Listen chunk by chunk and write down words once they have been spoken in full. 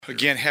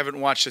Again, haven't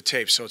watched the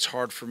tape, so it's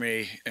hard for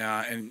me.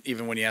 And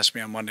even when you ask me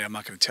on Monday, I'm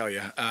not going to tell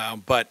you.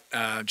 But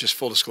just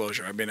full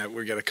disclosure, I mean,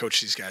 we got to coach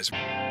these guys.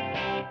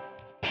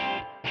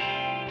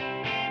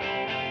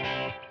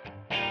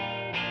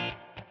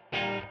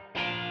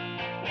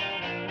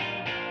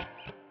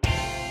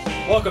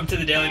 Welcome to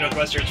the Daily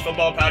Northwestern's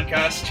football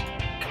podcast,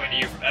 coming to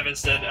you from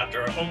Evanston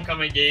after a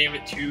homecoming game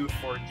to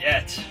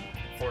forget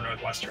for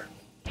Northwestern.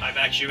 I'm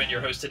Max Schuman,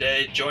 your host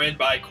today, joined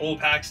by Cole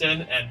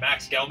Paxton and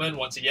Max Gelman.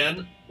 Once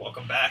again,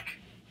 welcome back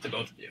to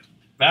both of you.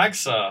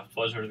 Max,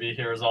 pleasure to be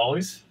here as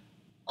always.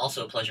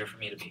 Also a pleasure for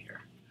me to be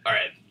here. All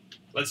right,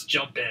 let's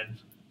jump in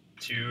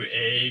to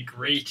a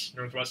great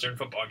Northwestern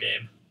football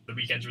game. The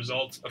weekend's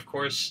results, of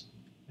course,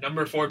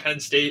 number 4 Penn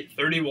State,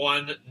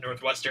 31,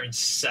 Northwestern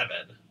 7.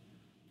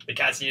 The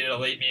Cats needed a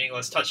late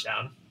meaningless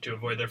touchdown to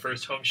avoid their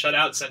first home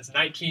shutout since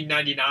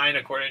 1999,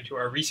 according to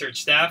our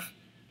research staff.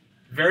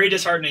 Very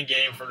disheartening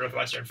game for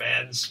Northwestern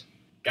fans.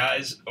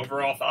 Guys,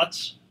 overall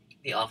thoughts?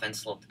 The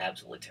offense looked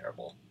absolutely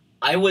terrible.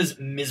 I was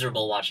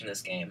miserable watching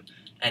this game,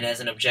 and as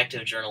an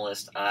objective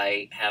journalist,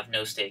 I have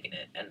no stake in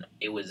it, and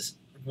it was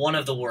one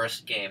of the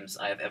worst games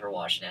I have ever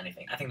watched in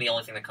anything. I think the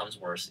only thing that comes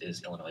worse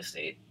is Illinois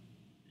State.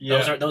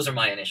 Yeah. Those are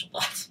my initial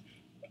thoughts.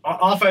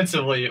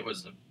 Offensively, it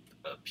was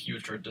a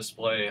putrid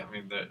display. I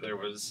mean, there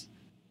was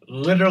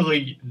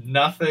literally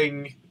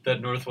nothing that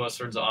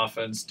Northwestern's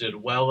offense did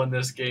well in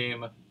this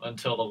game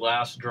until the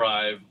last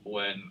drive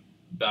when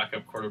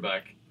backup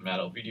quarterback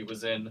Matt Elvedi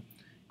was in.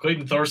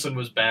 Clayton Thorson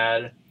was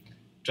bad.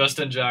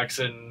 Justin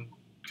Jackson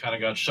kind of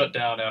got shut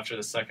down after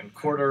the second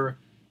quarter.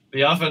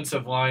 The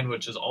offensive line,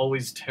 which is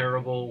always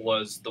terrible,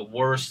 was the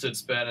worst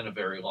it's been in a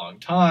very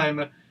long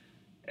time,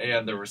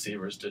 and the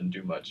receivers didn't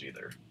do much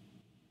either.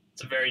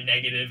 It's a very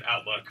negative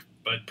outlook,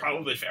 but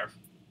probably fair.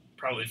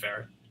 Probably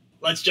fair.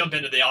 Let's jump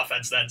into the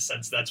offense then,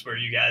 since that's where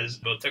you guys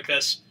both took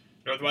this.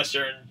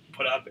 Northwestern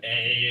put up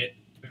a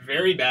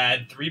very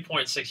bad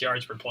 3.6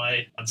 yards per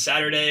play on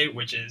Saturday,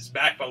 which is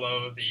back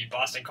below the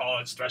Boston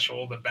College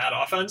threshold of bad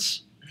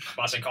offense.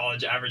 Boston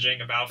College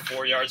averaging about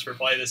 4 yards per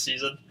play this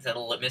season. Is that a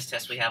litmus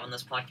test we have on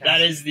this podcast?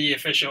 That is the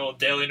official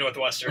Daily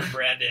Northwestern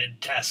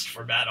branded test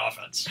for bad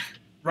offense.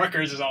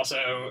 Rutgers is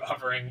also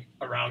hovering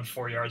around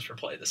 4 yards per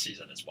play this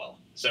season as well.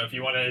 So if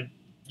you want to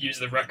use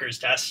the Rutgers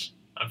test,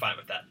 I'm fine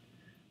with that.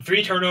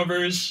 3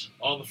 turnovers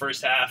all in the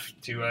first half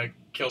to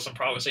kill some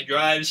promising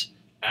drives.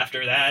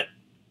 After that,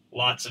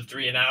 lots of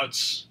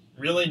 3-and-outs.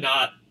 Really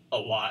not a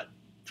lot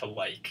to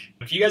like.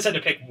 If you guys had to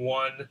pick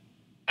one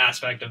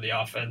aspect of the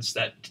offense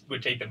that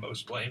would take the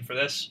most blame for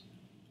this,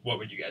 what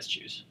would you guys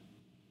choose?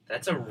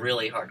 That's a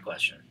really hard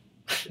question.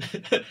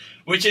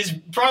 Which is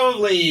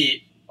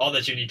probably all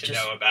that you need to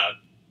know about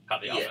how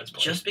the offense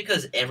plays. Just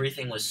because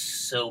everything was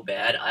so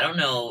bad, I don't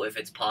know if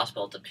it's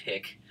possible to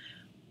pick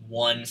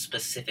one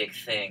specific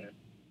thing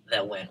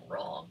that went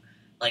wrong.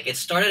 Like, it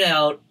started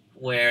out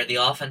where the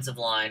offensive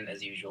line,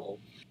 as usual,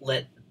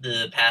 let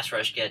the pass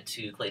rush get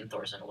to Clayton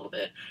Thorson a little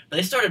bit, but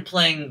they started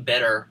playing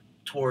better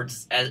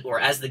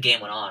as the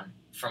game went on,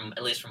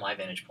 at least from my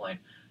vantage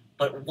point.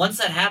 But once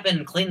that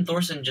happened, Clayton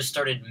Thorson just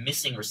started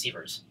missing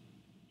receivers.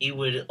 He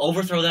would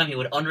overthrow them, he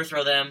would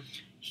underthrow them,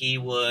 he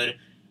would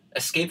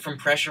escape from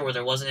pressure where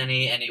there wasn't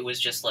any, and it was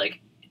just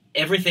like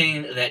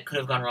everything that could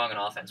have gone wrong in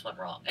offense went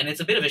wrong. And it's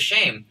a bit of a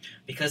shame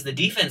because the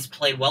defense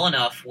played well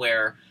enough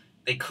where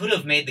they could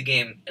have made the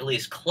game at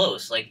least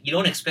close. Like, you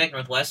don't expect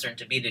Northwestern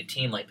to beat a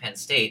team like Penn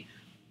State,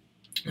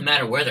 no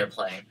matter where they're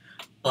playing.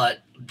 But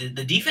the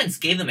defense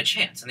gave them a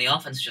chance, and the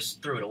offense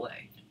just threw it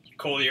away.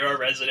 Cole, you're a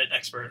resident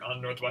expert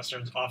on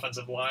Northwestern's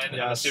offensive line.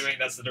 Yes. I'm assuming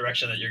that's the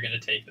direction that you're going to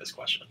take this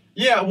question.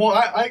 Yeah, well,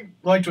 I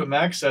liked what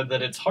Max said,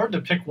 that it's hard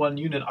to pick one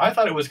unit. I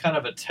thought it was kind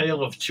of a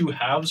tale of two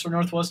halves for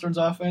Northwestern's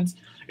offense.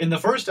 In the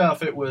first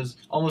half, it was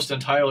almost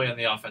entirely on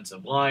the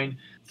offensive line.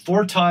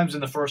 4 times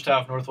in the first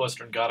half,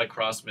 Northwestern got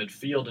across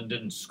midfield and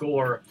didn't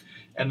score.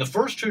 And the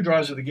first 2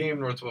 drives of the game,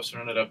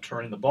 Northwestern ended up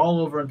turning the ball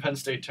over in Penn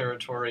State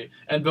territory.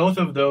 And both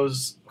of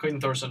those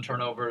Clayton Thorson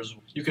turnovers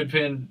you could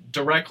pin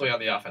directly on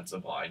the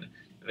offensive line.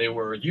 They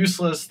were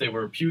useless, they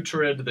were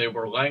putrid, they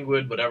were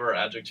languid, whatever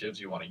adjectives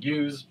you want to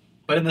use.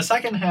 But in the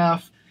second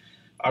half,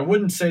 I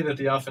wouldn't say that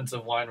the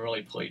offensive line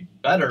really played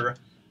better.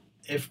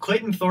 If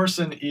Clayton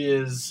Thorson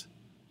is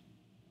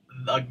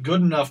a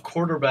good enough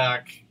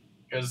quarterback,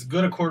 as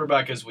good a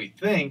quarterback as we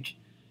think,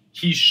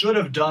 he should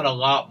have done a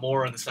lot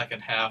more in the second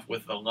half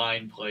with the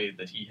line play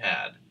that he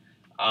had.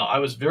 I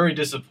was very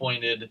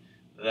disappointed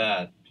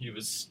that he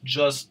was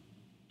just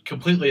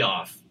completely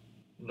off.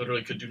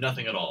 Literally could do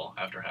nothing at all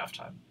after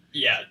halftime.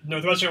 Yeah,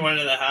 Northwestern went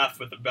into the half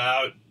with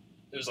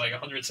it was like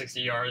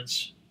 160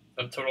 yards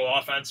of total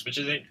offense, which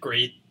isn't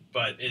great,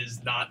 but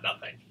is not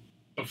nothing.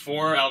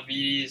 Before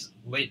Elvedi's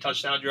late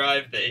touchdown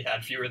drive, they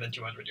had fewer than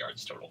 200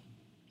 yards total.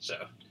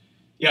 So,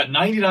 yeah,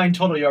 99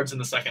 total yards in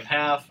the second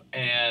half,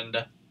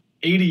 and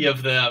 80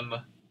 of them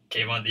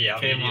came on the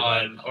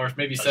Elvedi, or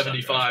maybe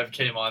 75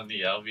 came on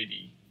the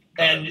Elvedi.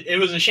 And it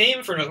was a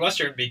shame for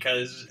Northwestern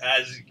because,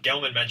 as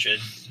Gelman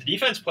mentioned, the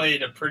defense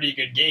played a pretty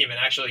good game and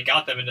actually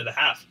got them into the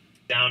half,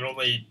 down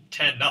only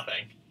 10-0.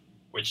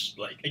 which,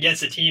 like,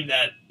 against a team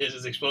that is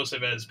as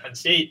explosive as Penn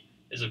State,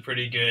 is a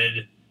pretty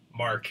good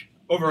mark.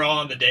 Overall,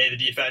 on the day, the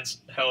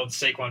defense held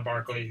Saquon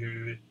Barkley,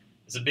 who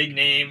is a big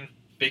name,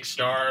 big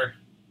star.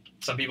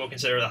 Some people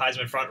consider the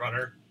Heisman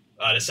frontrunner,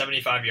 to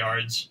 75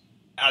 yards,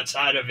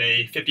 outside of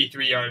a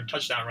 53-yard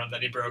touchdown run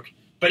that he broke.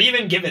 But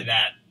even given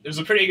that, it was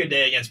a pretty good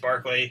day against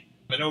Barkley.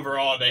 And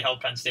overall, they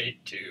held Penn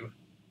State to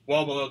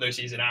well below their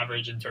season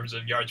average in terms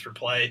of yards per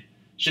play.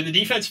 Should the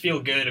defense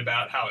feel good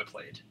about how it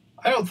played?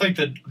 I don't think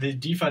that the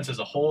defense as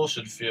a whole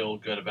should feel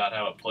good about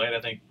how it played.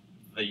 I think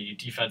the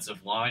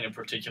defensive line in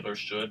particular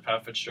should.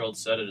 Pat Fitzgerald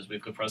said at his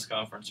weekly press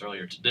conference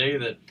earlier today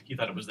that he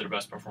thought it was their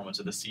best performance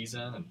of the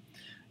season, and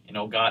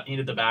got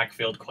into the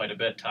backfield quite a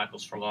bit,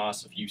 tackles for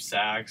loss, a few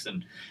sacks,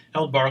 and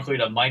held Barkley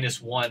to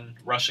 -1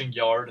 rushing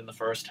yard in the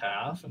first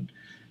half. And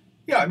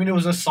yeah, it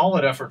was a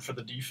solid effort for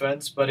the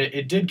defense, but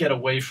it did get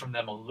away from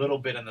them a little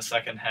bit in the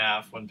second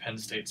half when Penn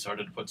State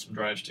started to put some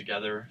drives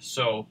together.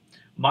 So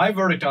my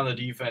verdict on the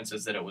defense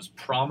is that it was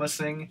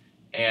promising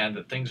and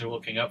that things are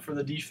looking up for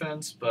the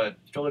defense, but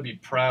to really be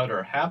proud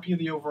or happy of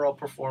the overall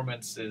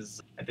performance is,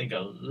 I think, a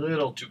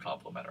little too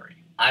complimentary.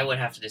 I would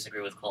have to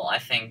disagree with Cole. I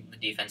think the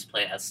defense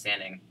played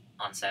outstanding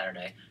on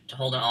Saturday. To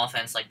hold an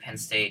offense like Penn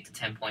State to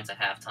 10 points at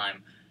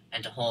halftime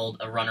and to hold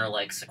a runner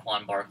like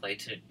Saquon Barkley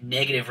to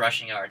negative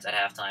rushing yards at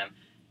halftime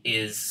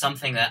is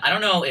something that I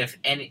don't know if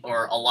any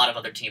or a lot of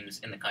other teams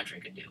in the country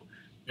could do.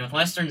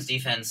 Northwestern's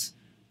defense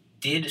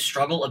did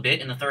struggle a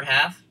bit in the third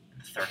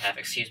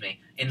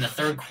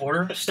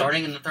quarter,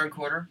 starting in the third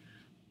quarter.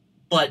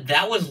 But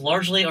that was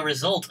largely a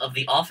result of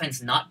the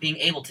offense not being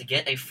able to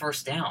get a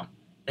first down.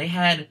 They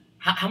had,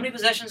 how many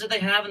possessions did they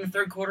have in the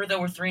third quarter that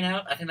were 3 and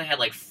out? I think they had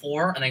like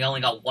 4, and they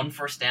only got 1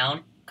 first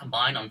down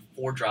combined on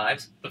 4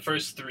 drives. The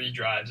first 3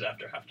 drives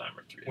after halftime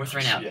were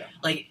 3 and out. Yeah.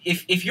 Like,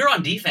 if you're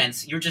on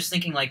defense, you're just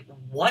thinking, like,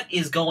 what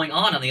is going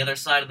on the other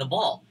side of the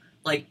ball?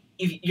 Like,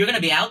 if you're going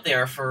to be out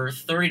there for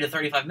 30 to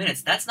 35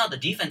 minutes, that's not the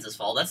defense's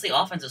fault. That's the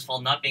offense's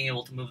fault not being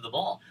able to move the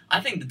ball. I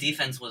think the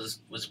defense was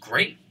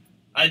great.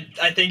 I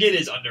think it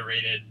is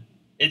underrated.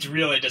 It's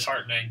really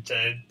disheartening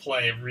to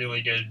play a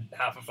really good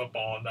half of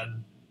football and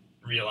then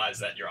realize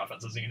that your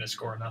offense isn't going to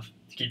score enough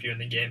to keep you in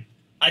the game.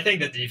 I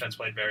think that the defense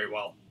played very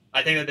well.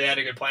 I think that they had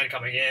a good plan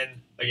coming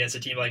in against a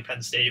team like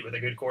Penn State with a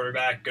good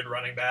quarterback, good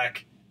running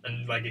back,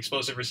 and like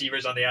explosive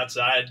receivers on the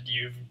outside.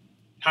 You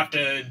have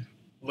to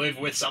live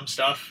with some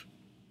stuff.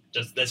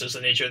 That's just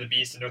the nature of the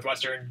beast. And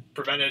Northwestern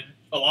prevented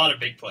a lot of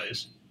big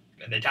plays,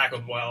 and they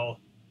tackled well,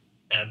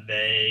 and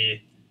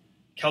they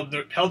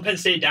held Penn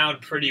State down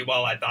pretty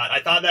well. I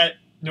thought that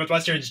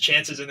Northwestern's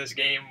chances in this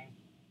game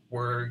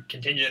were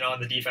contingent on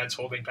the defense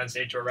holding Penn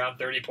State to around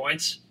 30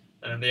 points,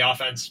 and the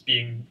offense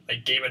being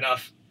like game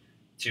enough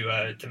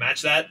to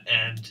match that.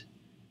 And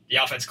the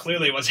offense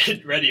clearly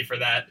wasn't ready for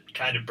that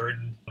kind of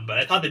burden. But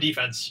I thought the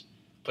defense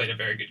played a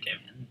very good game.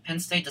 Penn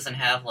State doesn't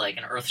have like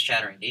an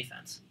earth-shattering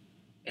defense.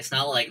 It's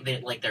not like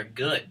they're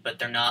good, but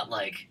they're not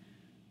like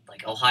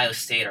Ohio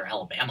State or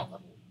Alabama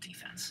level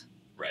defense.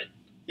 Right.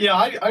 Yeah,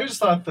 I just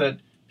thought that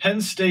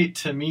Penn State,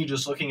 to me,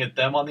 just looking at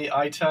them on the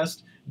eye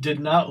test, did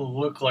not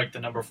look like the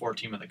number 4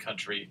 team in the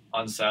country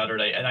on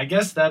Saturday. And I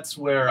guess that's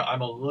where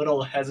I'm a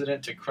little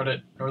hesitant to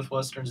credit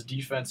Northwestern's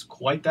defense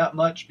quite that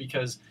much,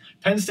 because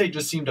Penn State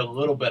just seemed a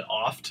little bit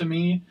off to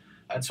me.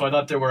 And so I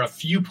thought there were a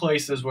few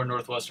places where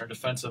Northwestern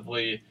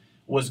defensively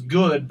was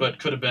good, but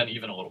could have been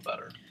even a little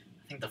better.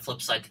 I think the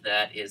flip side to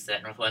that is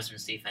that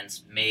Northwestern's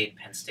defense made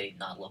Penn State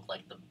not look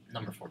like the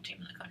number 4 team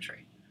in the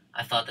country.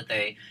 I thought that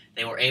they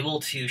were able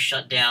to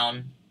shut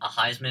down a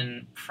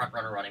Heisman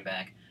front-runner running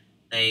back.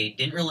 They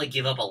didn't really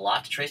give up a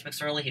lot to Trace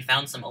McSorley. He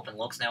found some open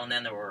looks now and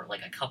then. There were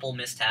like a couple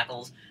missed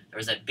tackles. There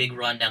was that big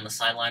run down the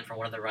sideline from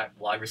one of the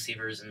wide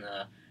receivers in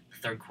the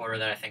third quarter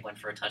that I think went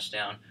for a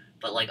touchdown.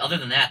 But like other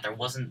than that, there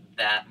wasn't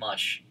that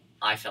much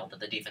I felt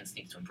that the defense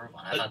needs to improve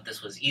on. I thought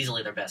this was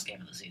easily their best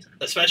game of the season.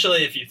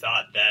 Especially if you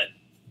thought that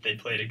they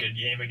played a good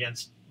game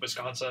against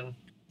Wisconsin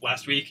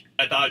last week.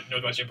 I thought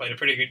Northwestern played a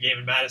pretty good game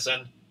in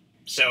Madison.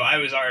 So I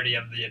was already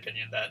of the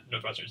opinion that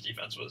Northwestern's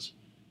defense was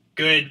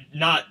good,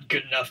 not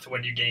good enough to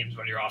win you games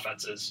when your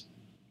offense is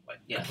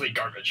complete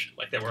garbage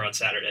like they were on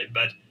Saturday,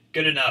 but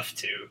good enough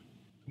to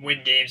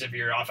win games if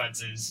your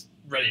offense is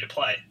ready to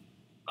play.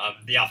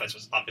 The offense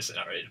was obviously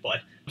not ready to play.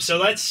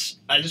 So I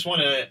just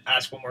want to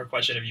ask one more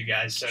question of you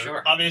guys. So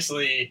Sure.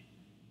 Obviously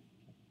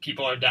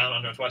people are down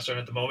on Northwestern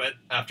at the moment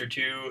after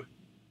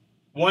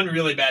one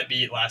really bad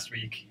beat last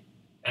week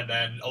and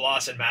then a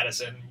loss in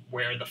Madison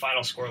where the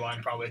final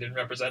scoreline probably didn't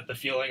represent the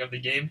feeling of the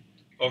game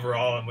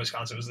overall, and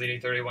Wisconsin was leading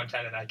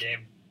 31-10 in that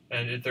game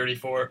and did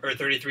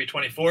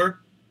 33-24.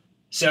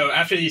 So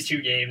after these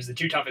 2 games, the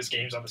 2 toughest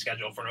games on the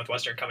schedule for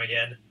Northwestern coming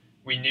in,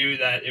 we knew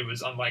that it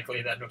was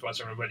unlikely that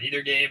Northwestern would win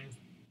either game.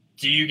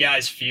 Do you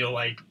guys feel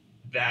like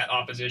that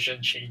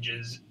opposition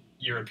changes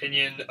your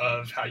opinion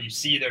of how you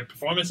see their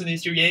performance in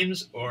these 2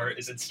 games, or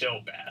is it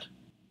still bad?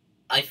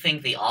 I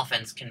think the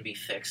offense can be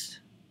fixed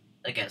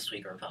against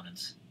weaker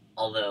opponents,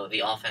 although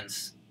the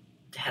offense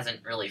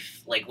hasn't really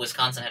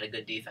Wisconsin had a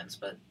good defense,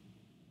 but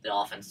the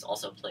offense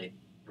also played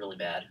really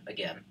bad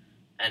again.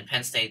 and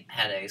Penn State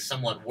had a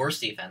somewhat worse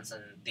defense,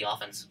 and the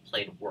offense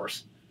played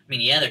worse. I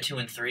mean, yeah, they're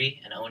 2-3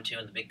 and 0-2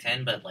 in the Big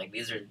Ten, but like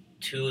these are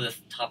two of the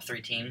top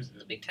three teams in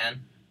the Big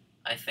Ten.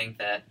 I think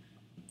that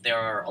there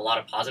are a lot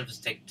of positives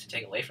to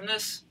take away from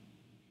this.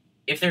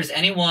 If there's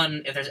any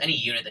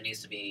unit that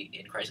needs to be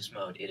in crisis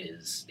mode, it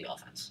is the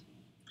offense.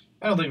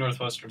 I don't think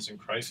Northwestern's in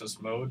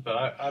crisis mode,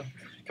 but I've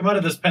come out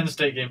of this Penn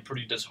State game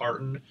pretty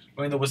disheartened.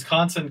 I mean, the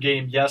Wisconsin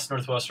game, yes,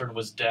 Northwestern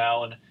was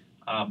down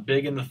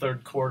big in the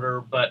third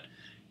quarter, but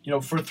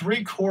for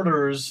 3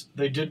 quarters,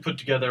 they did put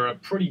together a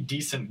pretty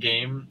decent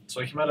game.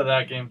 So I came out of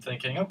that game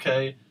thinking,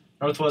 okay,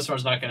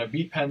 Northwestern's not going to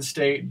beat Penn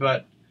State,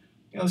 but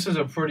this is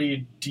a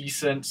pretty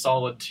decent,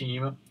 solid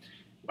team.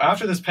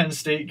 After this Penn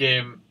State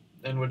game,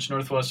 in which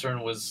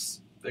Northwestern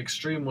was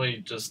extremely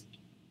just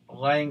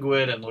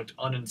languid and looked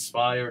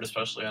uninspired,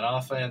 especially on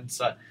offense,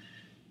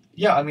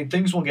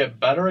 things will get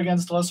better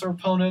against lesser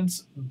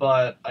opponents,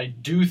 but I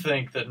do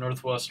think that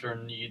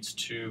Northwestern needs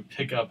to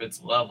pick up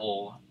its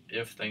level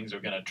if things are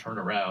going to turn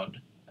around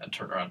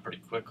pretty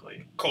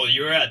quickly. Cole,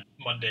 you were at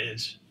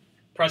Monday's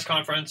press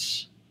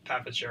conference,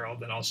 Pat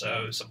Fitzgerald, and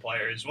also some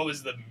players. What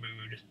was the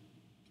mood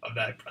of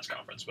that press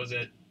conference? Was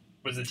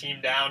the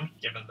team down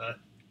given the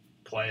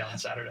play on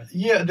Saturday?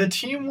 Yeah, the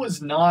team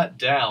was not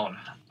down.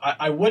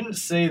 I wouldn't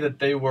say that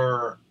they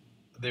were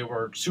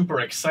super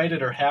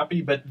excited or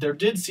happy, but there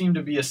did seem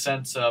to be a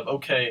sense of,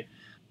 okay,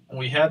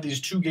 we had these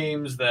 2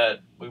 games that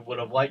we would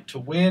have liked to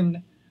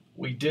win.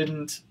 We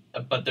didn't,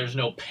 but there's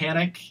no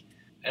panic.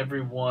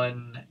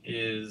 Everyone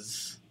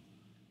is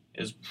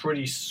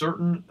pretty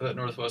certain that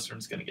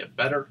Northwestern's going to get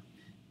better.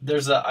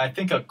 There's I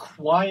think a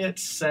quiet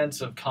sense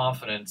of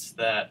confidence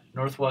that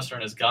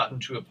Northwestern has gotten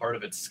to a part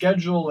of its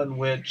schedule in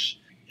which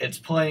it's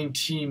playing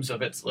teams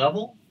of its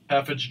level.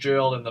 Pat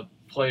Fitzgerald and the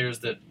players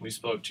that we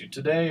spoke to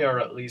today are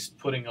at least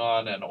putting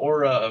on an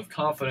aura of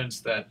confidence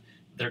that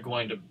they're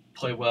going to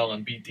play well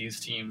and beat these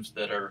teams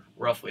that are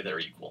roughly their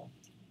equal.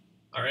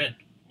 All right.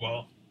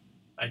 Well,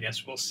 I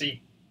guess we'll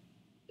see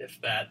if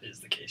that is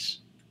the case.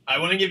 I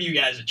want to give you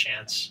guys a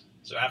chance.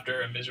 So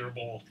after a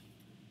miserable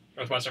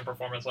Northwestern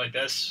performance like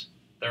this,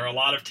 there are a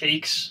lot of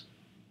takes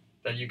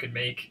that you could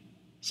make,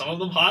 some of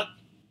them hot.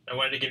 I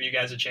wanted to give you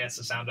guys a chance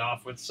to sound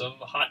off with some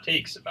hot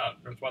takes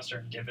about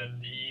Northwestern given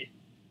the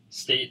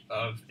state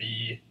of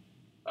the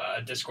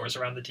discourse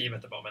around the team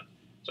at the moment.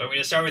 So I'm going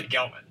to start with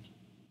Gelman.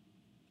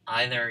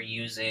 Either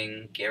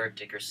using Garrett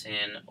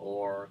Dickerson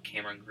or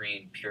Cameron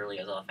Green purely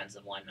as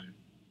offensive linemen,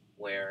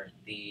 where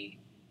the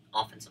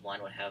offensive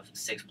line would have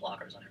 6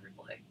 blockers on every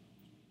play.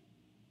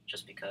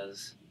 Just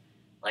because,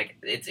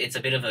 it's a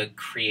bit of a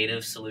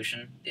creative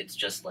solution. It's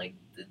just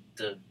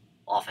the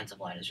offensive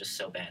line is just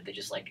so bad. They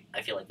just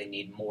I feel like they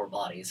need more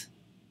bodies.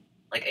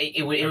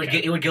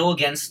 It would go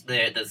against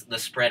the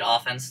spread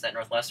offense that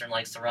Northwestern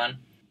likes to run.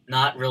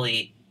 Not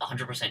really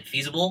 100%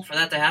 feasible for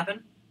that to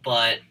happen,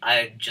 but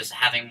just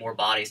having more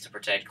bodies to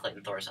protect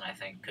Clayton Thorson, I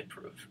think, could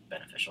prove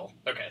beneficial.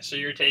 Okay, so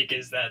your take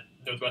is that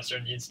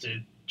Northwestern needs to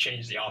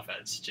change the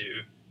offense to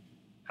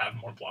have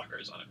more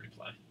blockers on every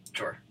play.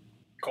 Sure.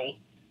 Cole?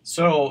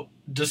 So,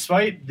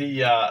 despite the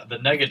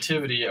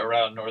negativity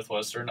around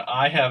Northwestern,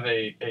 I have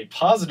a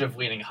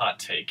positive-leaning hot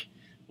take,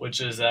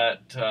 which is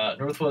that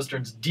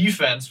Northwestern's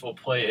defense will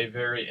play a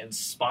very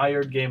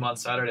inspired game on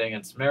Saturday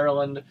against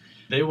Maryland.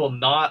 They will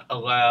not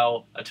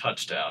allow a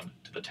touchdown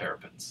to the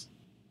Terrapins.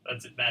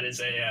 That is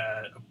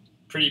a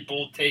pretty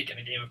bold take in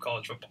a game of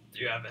college football.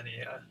 Do you have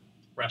any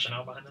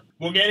rationale behind it?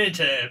 We'll get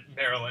into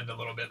Maryland a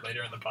little bit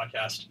later in the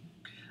podcast.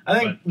 I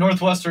think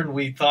Northwestern,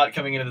 we thought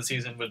coming into the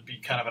season, would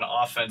be kind of an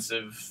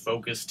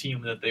offensive-focused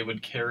team that they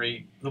would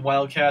carry the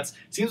Wildcats.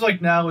 Seems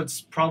like now it's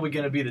probably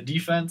going to be the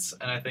defense,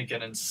 and I think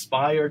an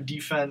inspired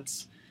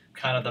defense,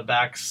 kind of the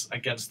backs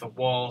against the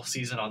wall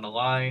season on the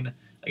line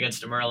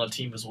against a Maryland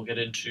team, as we'll get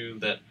into,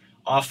 that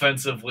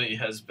offensively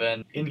has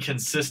been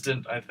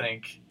inconsistent, I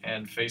think,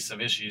 and faced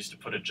some issues, to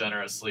put it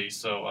generously.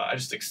 So I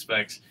just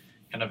expect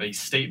kind of a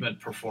statement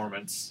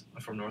performance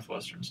from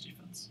Northwestern's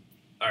defense.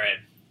 All right.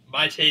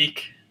 My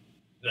take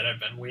that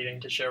I've been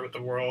waiting to share with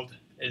the world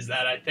is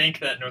that I think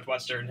that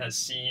Northwestern has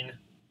seen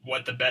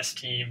what the best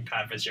team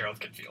Pat Fitzgerald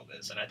can field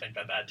is, and I think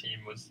that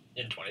team was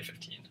in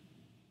 2015,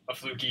 a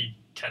fluky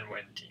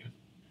 10-win team.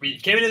 We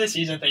came into the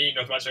season thinking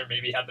Northwestern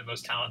maybe had the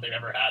most talent they've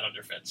ever had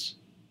under Fitz,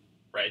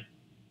 right?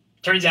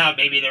 Turns out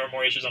maybe there were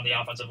more issues on the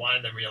offensive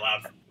line than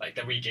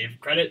we gave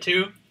credit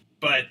to,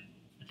 but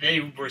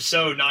they were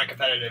so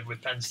non-competitive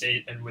with Penn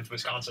State and with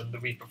Wisconsin the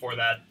week before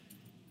that.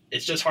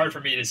 It's just hard for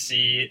me to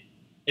see.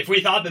 If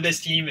we thought that this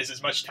team is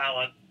as much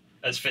talent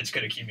as Fitz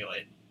could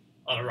accumulate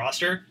on a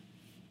roster,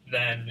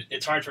 then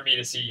it's hard for me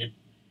to see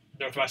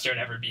Northwestern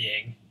ever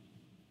being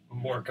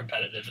more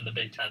competitive in the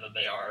Big Ten than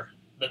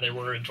they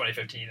were in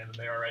 2015 and than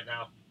they are right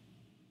now.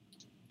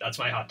 That's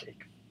my hot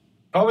take.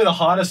 Probably the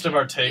hottest of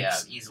our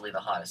takes. Yeah, easily the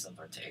hottest of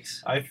our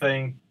takes. I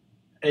think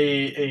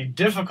a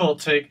difficult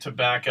take to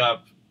back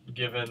up,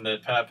 given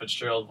that Pat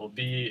Fitzgerald will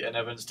be in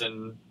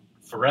Evanston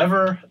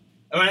forever.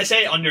 And when I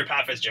say under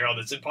Pat Fitzgerald,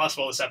 it's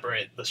impossible to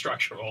separate the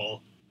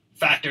structural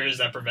factors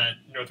that prevent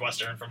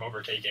Northwestern from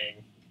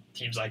overtaking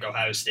teams like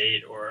Ohio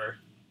State or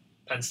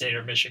Penn State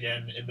or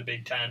Michigan in the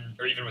Big Ten,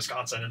 or even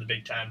Wisconsin in the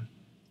Big Ten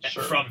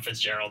Sure. from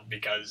Fitzgerald,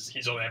 because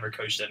he's only ever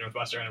coached at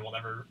Northwestern and will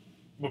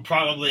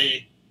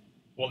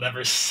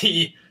never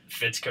see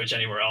Fitz coach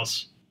anywhere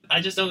else. I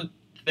just don't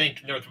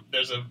think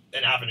there's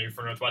an avenue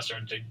for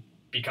Northwestern to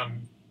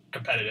become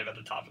competitive at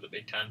the top of the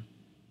Big Ten.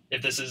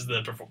 If this is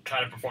the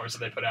kind of performance that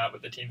they put out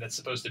with the team that's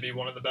supposed to be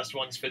one of the best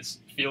ones Fitz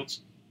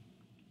fields.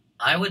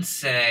 I would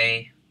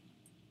say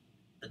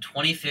the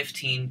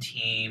 2015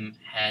 team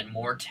had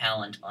more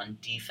talent on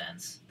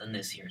defense than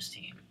this year's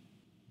team.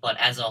 But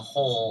as a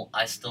whole,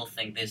 I still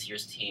think this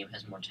year's team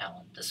has more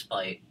talent,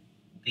 despite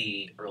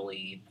the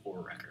early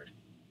poor record.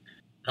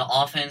 The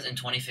offense in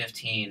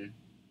 2015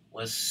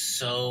 was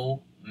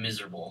so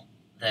miserable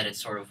that it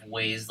sort of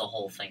weighs the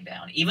whole thing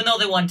down. Even though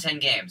they won 10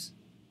 games,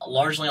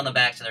 largely on the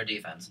backs of their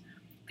defense,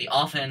 the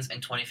offense in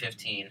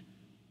 2015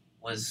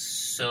 was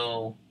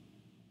so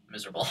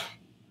miserable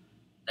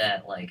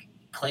that, like,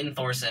 Clayton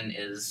Thorson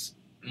is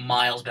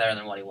miles better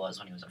than what he was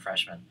when he was a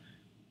freshman.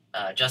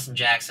 Justin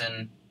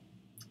Jackson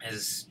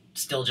is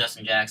still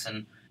Justin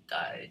Jackson.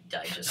 I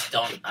just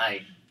don't.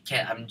 I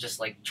can't. I'm just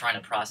like trying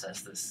to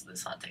process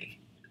this hot take.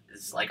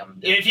 It's like I'm.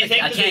 If you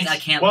think I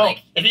can't. well,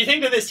 like. If you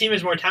think that this team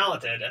is more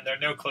talented and they're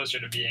no closer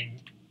to being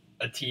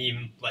a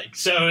team like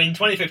so, in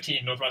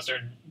 2015,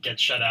 Northwestern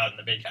gets shut out in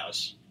the Big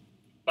House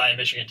by a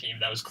Michigan team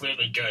that was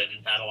clearly good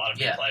and had a lot of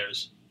good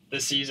players.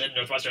 This season,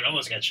 Northwestern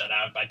almost gets shut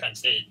out by Penn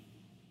State,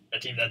 a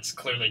team that's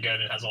clearly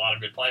good and has a lot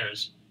of good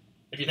players.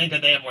 If you think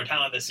that they have more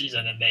talent this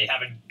season and they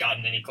haven't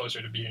gotten any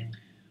closer to being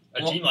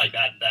a team like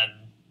that, then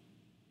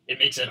it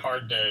makes it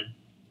hard to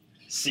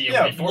see a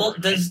way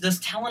forward. Well, does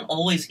talent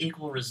always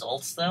equal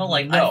results though?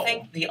 Like, No. I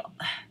think the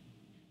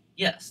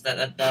yes,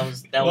 that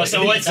was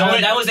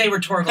a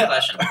rhetorical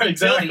question.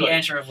 Exactly. The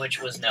answer of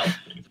which was no.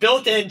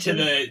 Built into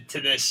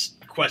this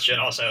question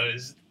also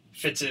is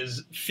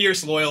Fitz's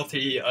fierce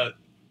loyalty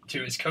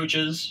to his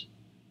coaches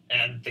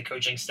and the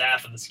coaching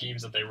staff and the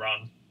schemes that they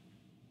run.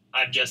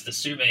 I'm just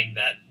assuming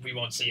that we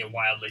won't see a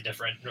wildly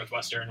different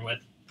Northwestern with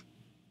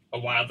a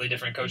wildly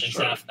different coaching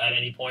staff at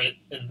any point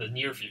in the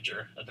near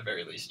future, at the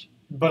very least.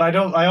 But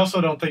I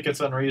also don't think it's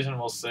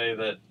unreasonable to say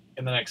that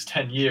in the next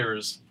 10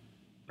 years,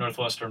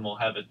 Northwestern will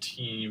have a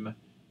team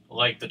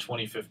like the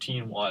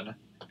 2015 one,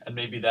 and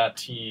maybe that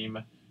team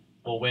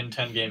will win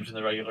 10 games in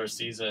the regular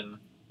season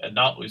and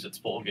not lose its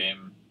bowl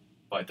game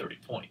by 30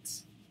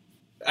 points.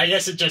 I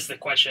guess it's just the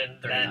question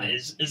then 39.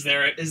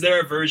 is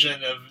there a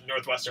version of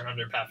Northwestern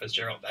under Pat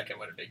Fitzgerald that can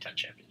win a Big Ten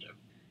championship?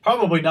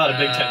 Probably not a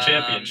Big Ten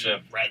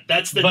championship. Right.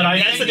 That's the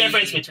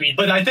difference between.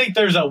 But I think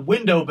there's a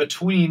window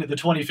between the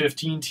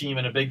 2015 team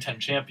and a Big Ten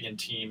champion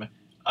team,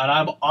 and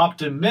I'm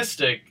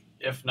optimistic,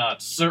 if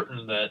not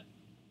certain, that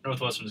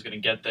Northwestern is going to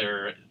get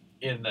there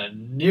in the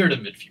near to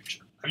mid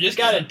future. I've just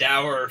got a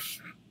dour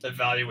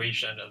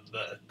evaluation of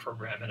the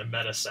program in a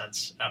meta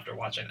sense after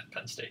watching that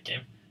Penn State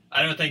game.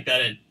 I don't think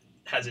that it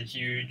has a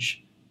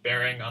huge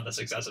bearing on the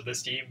success of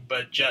this team,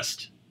 but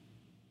just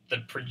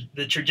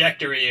the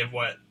trajectory of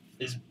what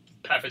is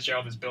Pat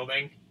Fitzgerald is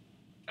building.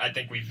 I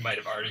think we might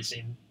have already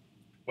seen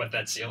what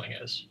that ceiling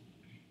is.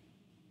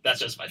 That's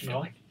just my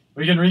feeling.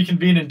 We can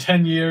reconvene in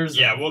 10 years.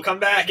 Yeah, we'll come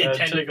back in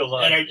take a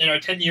look. in our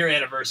 10-year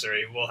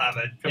anniversary. We'll have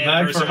an Come back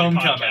anniversary for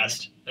homecoming.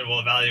 podcast, and we'll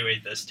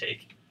evaluate this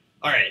take.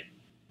 All right.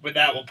 With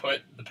that, we'll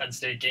put the Penn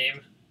State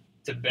game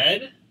to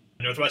bed.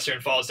 Northwestern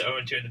falls to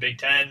 0-2 in the Big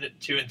Ten,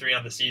 2-3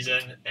 on the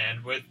season,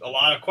 and with a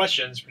lot of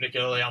questions,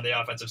 particularly on the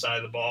offensive side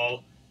of the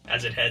ball,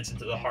 as it heads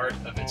into the heart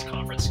of its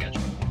conference schedule.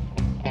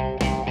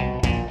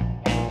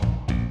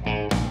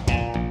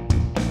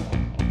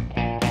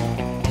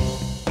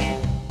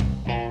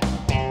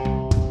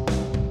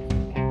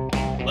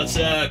 Let's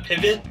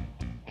pivot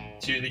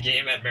to the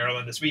game at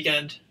Maryland this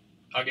weekend.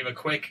 I'll give a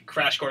quick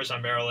crash course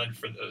on Maryland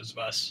for those of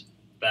us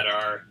that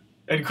are...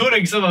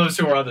 Including some of us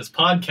who are on this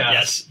podcast.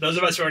 Yes, those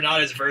of us who are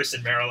not as versed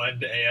in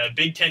Maryland. A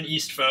Big Ten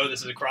East foe.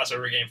 This is a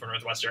crossover game for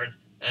Northwestern.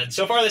 And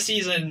so far this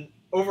season,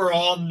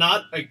 overall,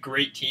 not a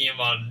great team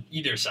on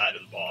either side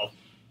of the ball.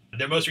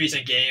 Their most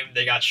recent game,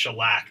 they got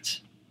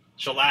shellacked.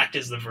 Shellacked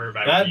is the verb I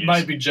would use. That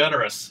might be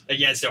generous.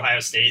 Against Ohio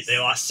State. They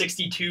lost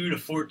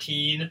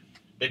 62-14.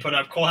 They put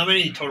up, Cole, how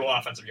many total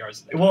offensive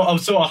yards did they Well,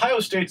 so Ohio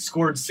State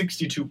scored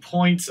 62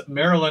 points.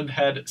 Maryland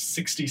had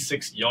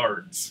 66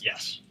 yards.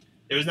 Yes.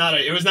 It was not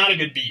a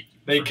good beat.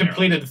 They for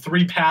completed Maryland.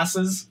 3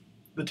 passes,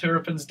 the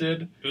Terrapins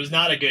did. It was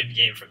not a good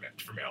game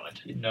for Maryland.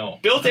 No.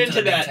 Built Welcome to into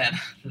the Big that,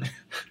 Ten.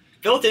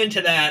 built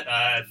into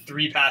that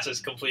 3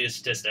 passes completed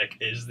statistic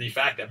is the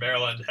fact that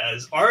Maryland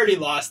has already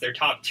lost their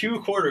top 2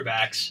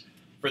 quarterbacks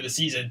for the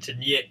season to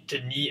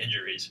knee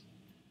injuries.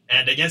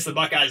 And against the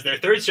Buckeyes, their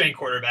third-string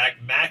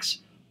quarterback, Max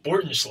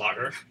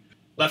Bortenschlager,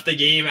 left the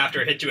game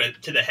after a hit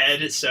to the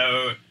head.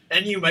 So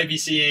NU might be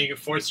seeing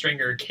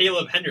fourth-stringer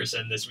Caleb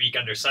Henderson this week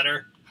under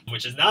center,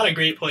 which is not a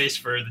great place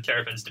for the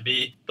Terrapins to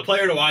be. The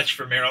player to watch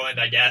for Maryland,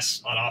 I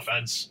guess, on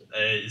offense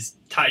is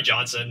Ty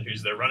Johnson,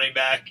 who's their running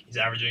back. He's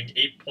averaging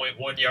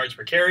 8.1 yards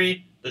per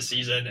carry this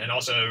season and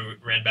also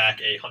ran back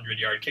a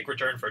 100-yard kick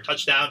return for a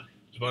touchdown.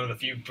 He's one of the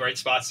few bright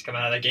spots to come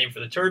out of that game for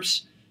the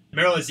Terps.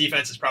 Maryland's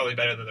defense is probably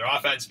better than their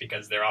offense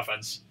because their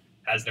offense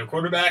has no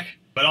quarterback,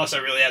 but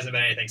also really hasn't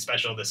been anything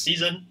special this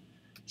season.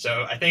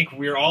 So I think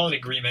we're all in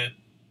agreement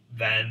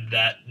then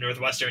that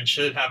Northwestern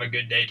should have a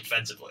good day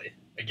defensively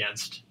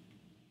against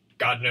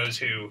God knows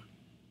who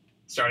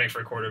starting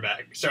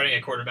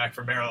at quarterback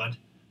for Maryland.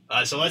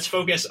 So let's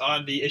focus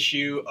on the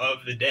issue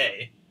of the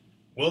day.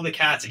 Will the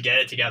Cats get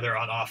it together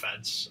on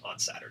offense on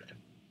Saturday?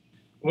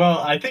 Well,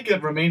 I think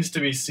it remains to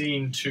be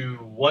seen to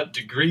what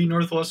degree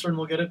Northwestern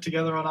will get it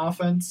together on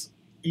offense.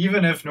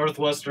 Even if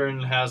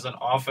Northwestern has an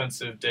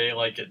offensive day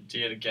like it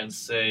did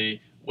against, say,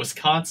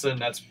 Wisconsin,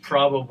 that's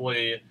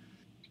probably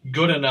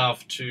good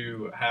enough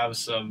to have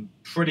some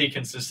pretty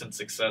consistent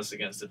success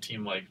against a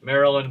team like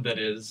Maryland that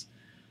is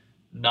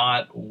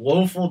not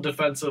woeful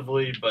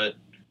defensively, but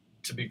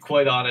to be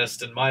quite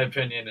honest, in my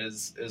opinion,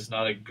 is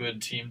not a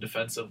good team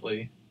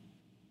defensively.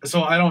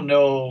 So I don't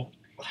know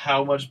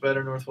how much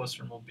better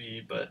Northwestern will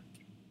be, but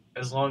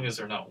as long as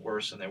they're not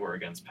worse than they were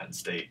against Penn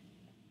State,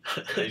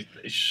 they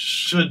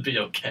should be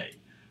okay.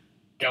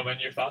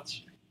 Gelman, your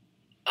thoughts?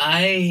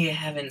 I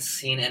haven't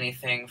seen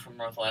anything from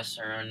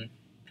Northwestern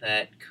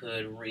that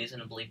could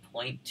reasonably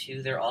point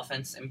to their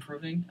offense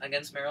improving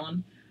against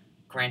Maryland.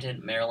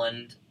 Granted,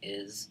 Maryland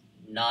is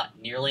not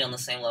nearly on the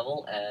same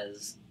level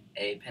as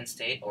a Penn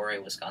State or a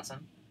Wisconsin.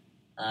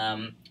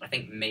 I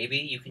think maybe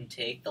you can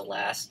take the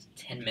last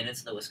 10 minutes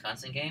of the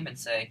Wisconsin game and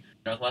say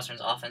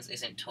Northwestern's offense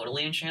isn't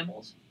totally in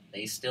shambles.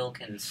 They still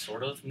can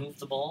sort of move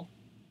the ball.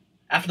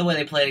 After the way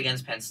they played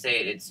against Penn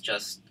State, it's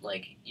just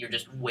like you're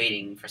just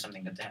waiting for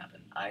something good to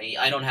happen.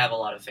 I don't have a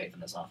lot of faith in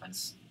this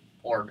offense,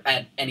 or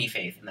any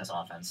faith in this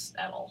offense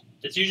at all.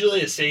 It's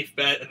usually a safe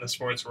bet in the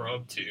sports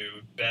world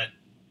to bet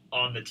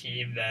on the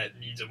team that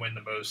needs to win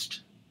the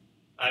most.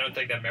 I don't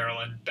think that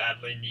Maryland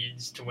badly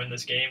needs to win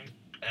this game,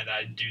 and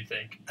I do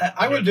think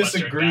I would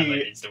Northwestern disagree.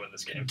 badly needs to win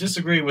this game.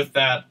 Disagree with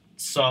that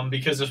some,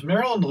 because if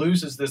Maryland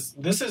loses this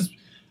is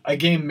a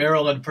game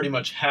Maryland pretty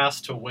much has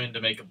to win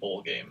to make a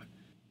bowl game.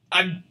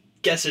 I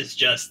guess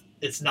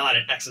it's not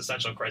an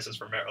existential crisis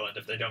for Maryland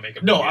if they don't make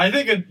a bowl No, game. I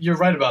think you're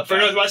right about For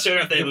that. Northwestern,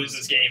 if they lose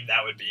this game,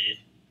 that would be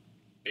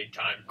big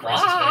time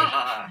crisis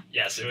mode.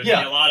 Yes, it would be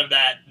a lot of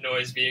that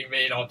noise being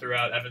made all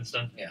throughout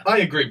Evanston. Yeah. I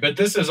agree, but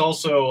this is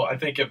also, I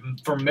think,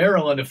 for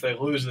Maryland, if they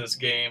lose this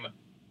game,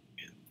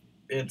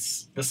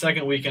 it's the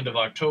second weekend of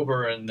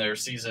October, and their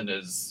season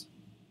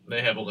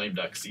they have a lame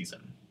duck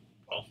season.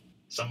 Well,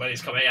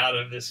 somebody's coming out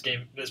of this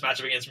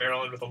matchup against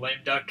Maryland with a lame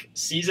duck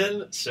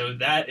season, so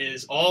that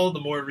is all the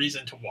more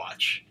reason to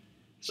watch.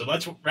 So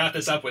let's wrap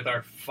this up with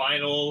our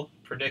final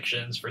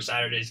predictions for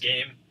Saturday's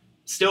game.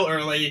 Still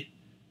early,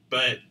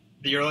 but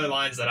the early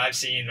lines that I've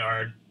seen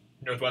are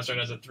Northwestern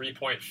as a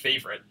 3-point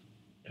favorite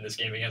in this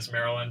game against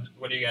Maryland.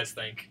 What do you guys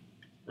think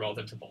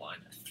relative to the line?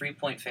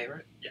 3-point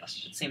favorite?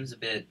 Yes. It seems a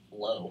bit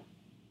low.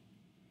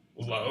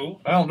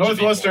 Low? Well,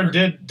 Northwestern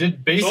Should be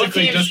did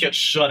basically just get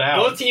shut out.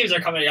 Both teams are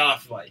coming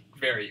off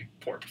very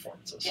poor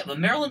performances. Yeah, but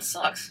Maryland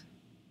sucks.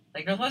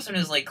 Northwestern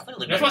is clearly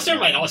better. Northwestern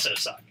might also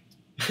suck.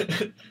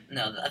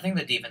 No, I think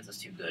the defense is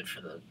too good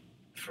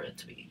for it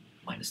to be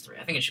 -3.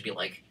 I think it should be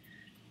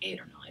 8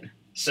 or 9.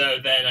 So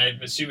then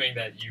I'm assuming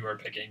that you are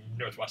picking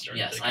Northwestern.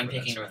 Yes, I'm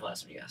picking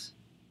Northwestern, yes.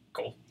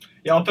 Cool.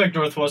 Yeah, I'll pick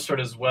Northwestern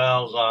as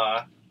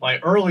well. My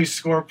early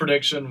score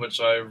prediction, which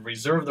I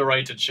reserve the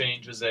right to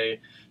change, is a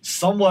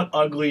somewhat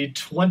ugly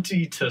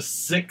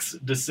 20-6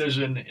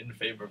 decision in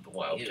favor of the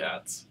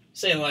Wildcats.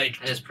 Say It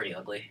is pretty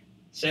ugly.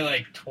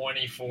 Say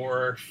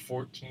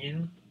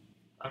 24-14.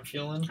 I'm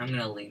feeling. I'm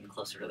gonna lean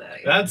closer to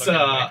that. That's Look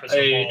at my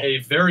crystal ball. a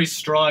very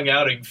strong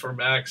outing for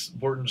Max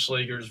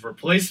Bortenschlager's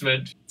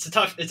replacement. It's a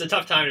tough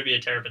time to be a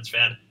Terrapins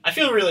fan. I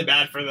feel really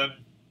bad for them.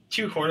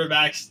 2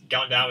 quarterbacks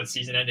gone down with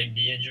season-ending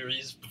knee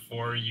injuries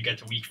before you get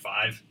to week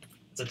 5.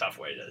 It's a tough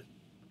way to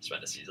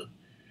spend a season.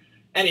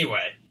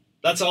 Anyway,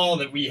 that's all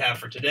that we have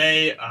for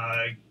today.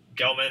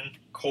 Gelman,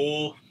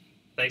 Cole,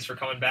 thanks for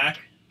coming back.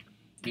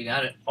 You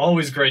got it.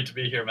 Always great to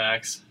be here,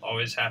 Max.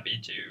 Always happy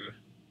to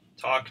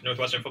talk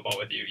Northwestern football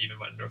with you, even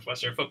when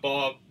Northwestern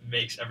football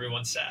makes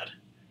everyone sad.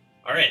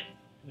 All right,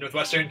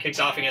 Northwestern kicks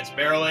off against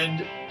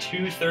Maryland,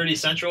 2:30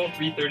 Central,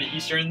 3:30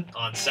 Eastern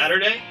on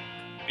Saturday.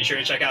 Be sure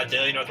to check out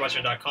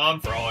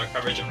dailynorthwestern.com for all our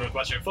coverage of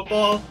Northwestern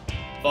football.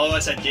 Follow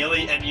us at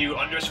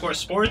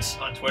daily_NU_sports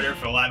on Twitter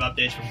for live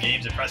updates from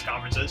games and press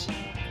conferences.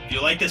 If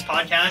you like this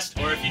podcast,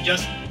 or if you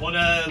just want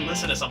to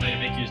listen to something to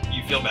make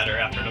you feel better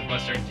after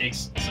Northwestern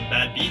takes some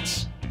bad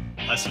beats,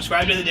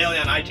 subscribe to The Daily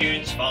on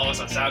iTunes, follow us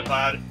on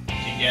SoundCloud. You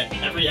can get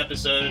every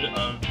episode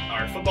of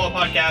our football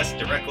podcast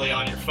directly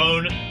on your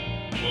phone.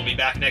 We'll be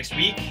back next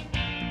week.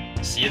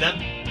 See you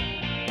then.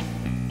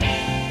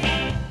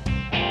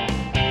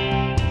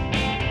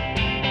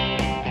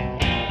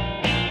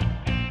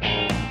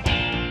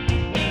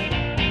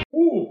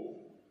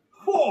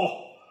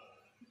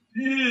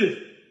 Yeah.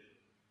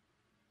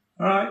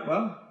 All right,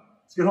 well,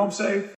 let's get home safe.